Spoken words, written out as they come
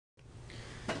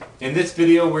In this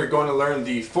video we're going to learn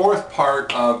the fourth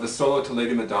part of the solo to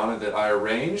Lady Madonna that I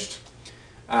arranged.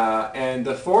 And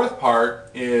the fourth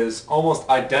part is almost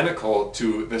identical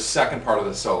to the second part of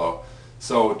the solo.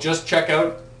 So just check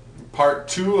out part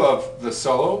 2 of the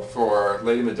solo for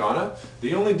Lady Madonna.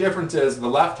 The only difference is the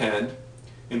left hand.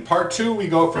 In part 2 we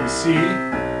go from C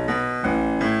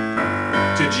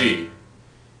to G.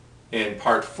 In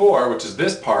part 4, which is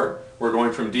this part, we're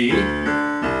going from D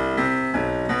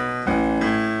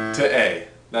to A.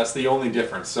 That's the only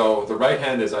difference. So the right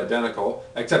hand is identical,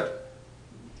 except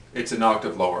it's an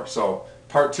octave lower. So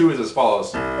part 2 is as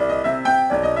follows. In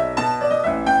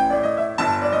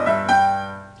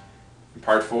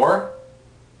part 4,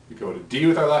 we go to D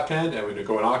with our left hand, and we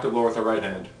go an octave lower with our right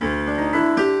hand.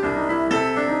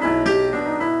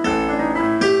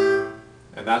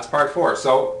 And that's part 4.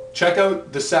 So check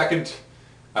out the second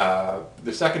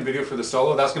video for the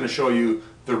solo. That's going to show you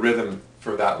the rhythm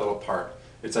for that little part.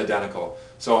 It's identical.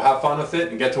 So have fun with it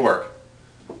and get to work.